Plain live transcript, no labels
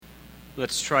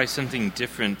Let's try something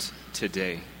different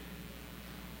today.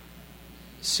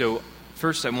 So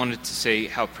first I wanted to say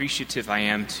how appreciative I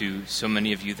am to so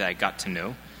many of you that I got to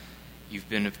know. You've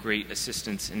been of great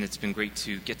assistance, and it's been great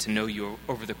to get to know you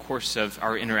over the course of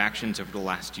our interactions over the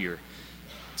last year.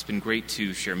 It's been great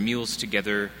to share meals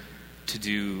together, to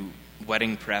do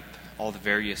wedding prep, all the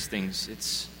various things.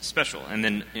 It's special. And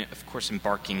then, of course,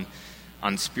 embarking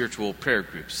on spiritual prayer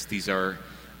groups. These are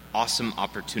awesome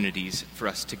opportunities for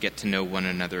us to get to know one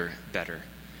another better.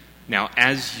 Now,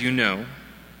 as you know,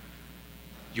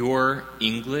 your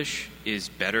English is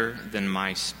better than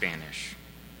my Spanish,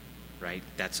 right?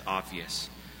 That's obvious.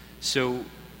 So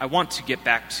I want to get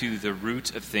back to the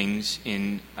root of things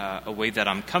in a way that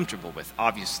I'm comfortable with,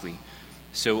 obviously.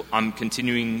 So I'm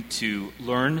continuing to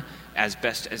learn as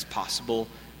best as possible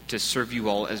to serve you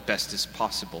all as best as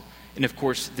possible. And of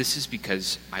course, this is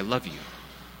because I love you,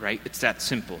 right? It's that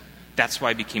simple. That's why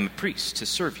I became a priest, to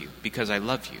serve you, because I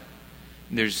love you.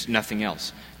 There's nothing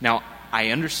else. Now, I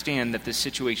understand that this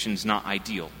situation's not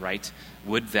ideal, right?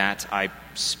 Would that I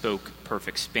spoke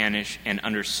perfect Spanish and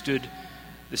understood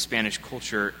the Spanish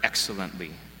culture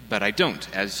excellently, but I don't,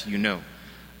 as you know.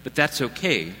 But that's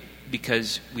okay,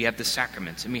 because we have the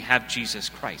sacraments and we have Jesus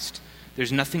Christ.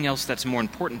 There's nothing else that's more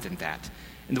important than that.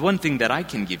 And the one thing that I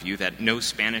can give you that no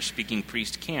Spanish-speaking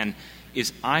priest can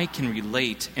is I can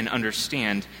relate and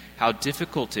understand how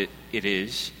difficult it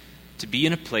is to be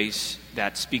in a place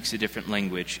that speaks a different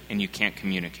language and you can't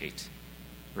communicate,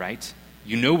 right?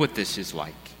 You know what this is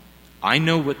like. I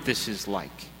know what this is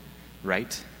like,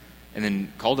 right? And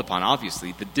then called upon,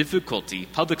 obviously, the difficulty,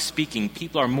 public speaking,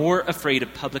 people are more afraid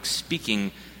of public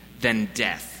speaking than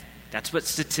death. That's what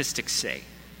statistics say.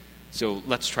 So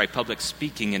let's try public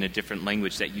speaking in a different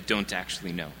language that you don't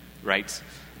actually know, right?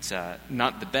 It's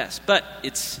not the best, but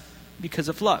it's because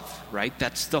of love, right?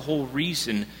 That's the whole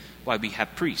reason why we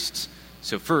have priests.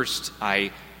 So first,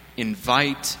 I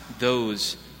invite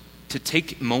those to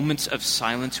take moments of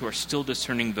silence who are still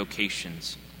discerning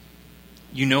vocations.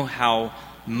 You know how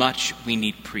much we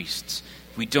need priests.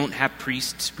 If we don't have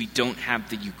priests, we don't have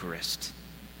the Eucharist.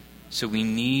 So we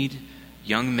need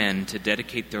young men to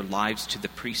dedicate their lives to the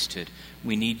priesthood.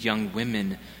 We need young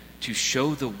women to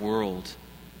show the world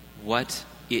what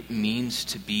it means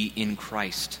to be in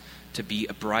Christ, to be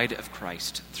a bride of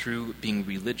Christ through being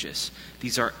religious.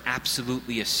 These are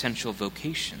absolutely essential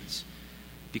vocations,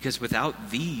 because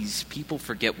without these, people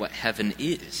forget what heaven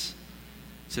is.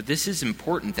 So this is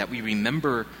important that we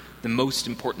remember the most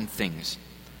important things.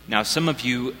 Now, some of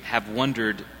you have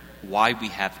wondered why we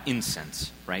have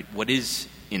incense, right? What is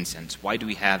incense? Why do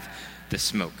we have the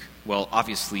smoke? Well,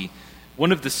 obviously,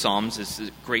 one of the Psalms is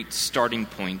a great starting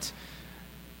point.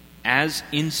 As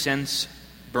incense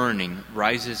burning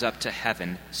rises up to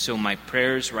heaven, so my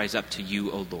prayers rise up to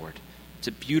you, O Lord. It's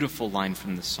a beautiful line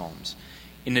from the Psalms.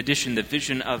 In addition, the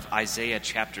vision of Isaiah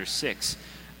chapter 6,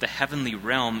 the heavenly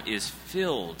realm is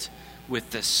filled with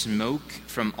the smoke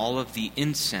from all of the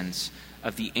incense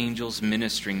of the angels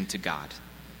ministering to God.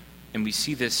 And we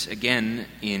see this again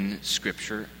in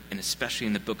Scripture, and especially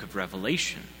in the book of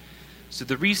Revelation. So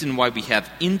the reason why we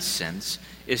have incense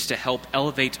is to help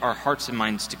elevate our hearts and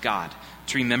minds to God,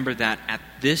 to remember that at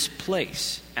this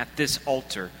place, at this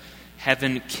altar,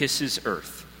 heaven kisses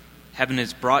earth. Heaven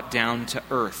is brought down to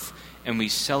earth, and we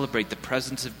celebrate the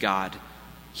presence of God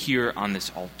here on this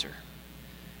altar.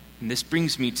 And this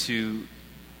brings me to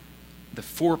the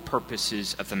four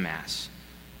purposes of the Mass.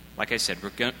 Like I said,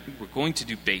 we're going to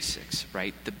do basics,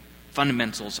 right? The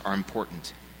fundamentals are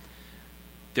important.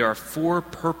 There are four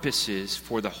purposes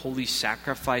for the holy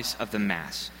sacrifice of the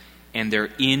Mass, and they're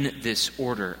in this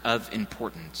order of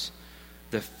importance.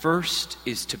 The first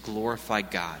is to glorify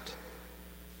God.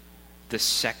 The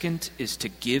second is to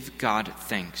give God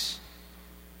thanks.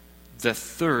 The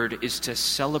third is to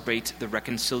celebrate the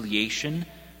reconciliation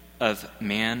of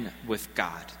man with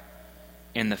God.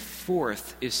 And the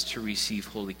fourth is to receive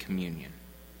Holy Communion.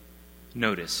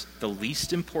 Notice, the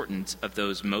least important of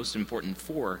those most important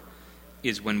four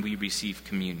is when we receive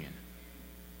communion.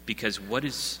 Because what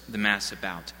is the Mass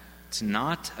about? It's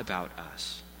not about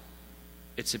us.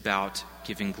 It's about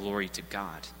giving glory to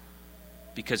God.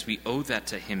 Because we owe that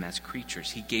to Him as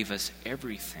creatures. He gave us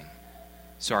everything.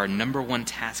 So our number one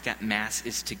task at Mass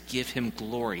is to give Him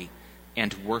glory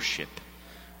and worship.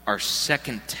 Our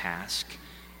second task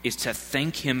is to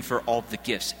thank Him for all the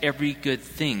gifts. Every good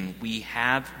thing we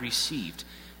have received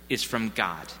is from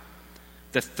God.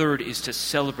 The third is to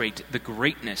celebrate the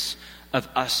greatness of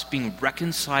us being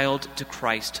reconciled to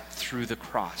Christ through the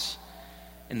cross.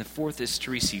 And the fourth is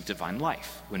to receive divine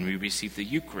life. When we receive the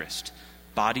Eucharist,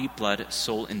 body, blood,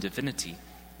 soul, and divinity,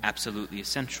 absolutely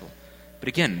essential. But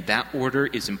again, that order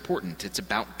is important. It's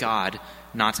about God,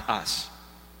 not us.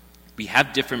 We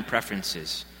have different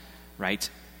preferences, right?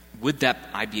 Would that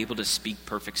I be able to speak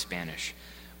perfect Spanish?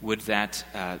 Would that,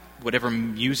 whatever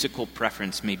musical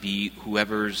preference may be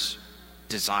whoever's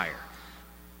desire.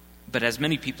 But as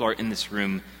many people are in this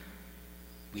room,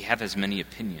 we have as many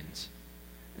opinions.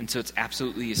 And so it's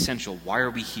absolutely essential. Why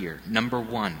are we here? Number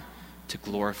one, to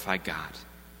glorify God.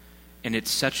 And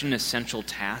it's such an essential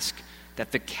task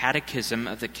that the Catechism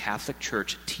of the Catholic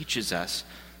Church teaches us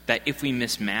that if we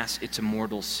miss Mass, it's a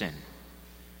mortal sin.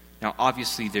 Now,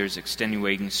 obviously, there's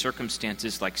extenuating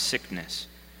circumstances like sickness.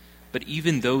 But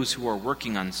even those who are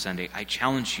working on Sunday, I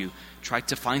challenge you, try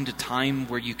to find a time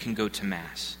where you can go to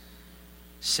Mass.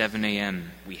 7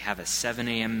 a.m., we have a 7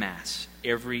 a.m. Mass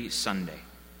every Sunday.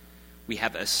 We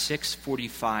have a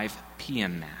 6:45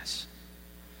 p.m. Mass.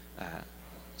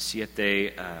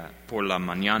 7 por la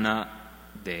mañana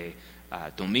de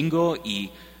domingo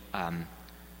y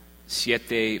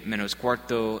 7 menos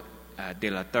cuarto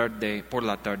de la tarde, por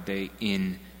la tarde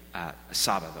en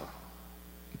sábado,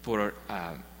 por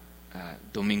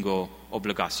domingo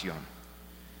obligación.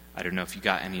 I don't know if you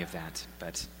got any of that,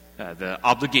 but the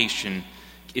obligation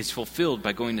is fulfilled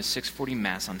by going to 6:40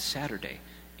 Mass on Saturday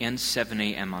and 7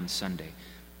 a.m. on Sunday.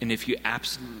 And if you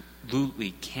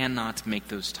absolutely cannot make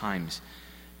those times,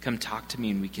 come talk to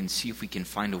me and we can see if we can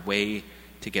find a way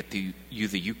to get you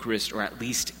the Eucharist, or at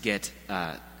least get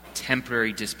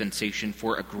temporary dispensation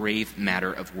for a grave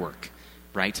matter of work,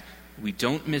 right? We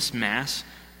don't miss Mass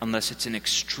unless it's an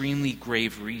extremely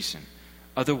grave reason.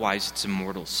 Otherwise, it's a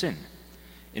mortal sin.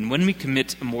 And when we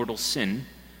commit a mortal sin,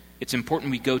 it's important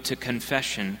we go to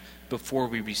confession before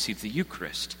we receive the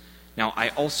Eucharist. Now, I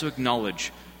also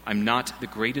acknowledge I'm not the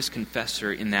greatest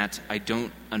confessor in that I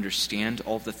don't understand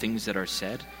all the things that are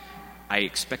said. I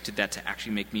expected that to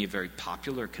actually make me a very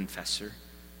popular confessor,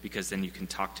 because then you can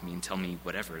talk to me and tell me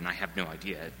whatever, and I have no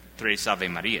idea. Tres Ave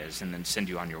Marias, and then send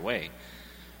you on your way.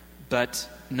 But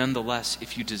nonetheless,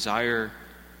 if you desire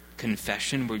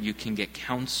confession where you can get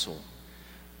counsel,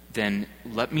 then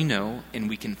let me know, and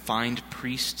we can find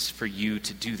priests for you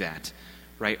to do that,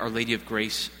 right? Our Lady of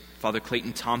Grace, Father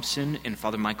Clayton Thompson and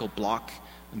Father Michael Block,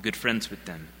 I'm good friends with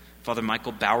them. Father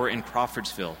Michael Bauer in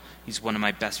Crawfordsville, he's one of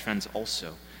my best friends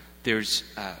also. There's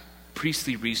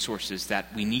priestly resources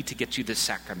that we need to get you the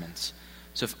sacraments.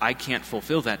 So if I can't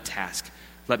fulfill that task,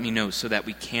 let me know so that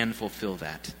we can fulfill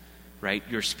that, right?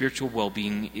 Your spiritual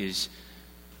well-being is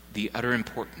the utter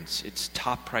importance. It's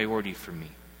top priority for me.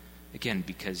 Again,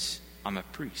 because I'm a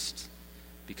priest,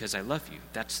 because I love you.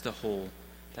 That's the whole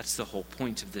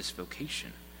point of this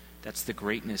vocation. That's the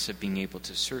greatness of being able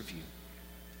to serve you.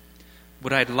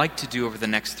 What I'd like to do over the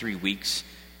next 3 weeks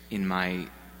in my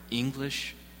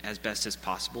English, as best as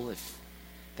possible. If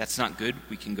that's not good,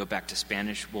 we can go back to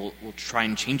Spanish. We'll try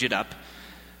and change it up.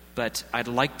 But I'd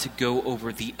like to go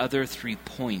over the other 3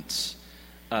 points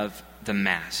of the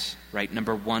Mass, right?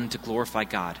 Number one, to glorify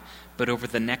God. But over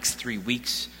the next 3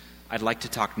 weeks, I'd like to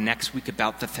talk next week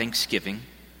about the Thanksgiving.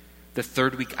 The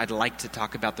third week, I'd like to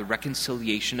talk about the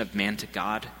reconciliation of man to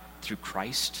God through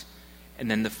Christ. And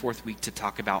then the fourth week to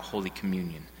talk about Holy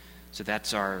Communion. So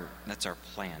that's our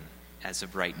plan as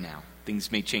of right now.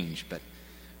 Things may change, but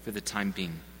for the time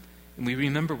being. And we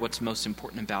remember what's most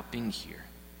important about being here.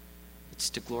 It's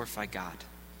to glorify God.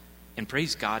 And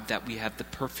praise God that we have the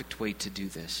perfect way to do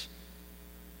this.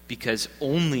 Because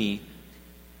only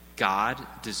God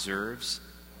deserves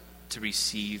to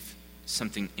receive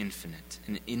something infinite,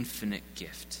 an infinite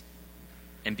gift.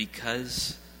 And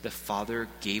because the Father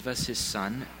gave us His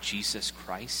Son, Jesus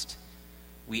Christ,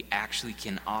 we actually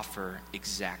can offer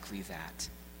exactly that.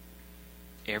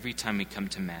 Every time we come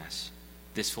to Mass,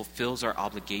 this fulfills our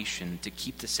obligation to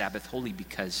keep the Sabbath holy,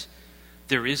 because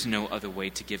there is no other way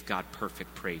to give God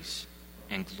perfect praise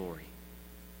and glory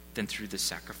than through the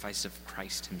sacrifice of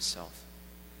Christ Himself.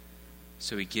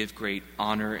 So we give great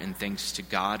honor and thanks to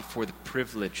God for the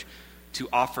privilege to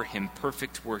offer Him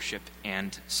perfect worship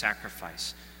and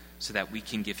sacrifice, so that we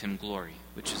can give Him glory,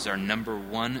 which is our number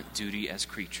one duty as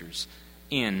creatures,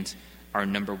 and our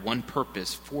number one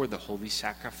purpose for the holy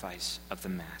sacrifice of the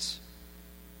Mass.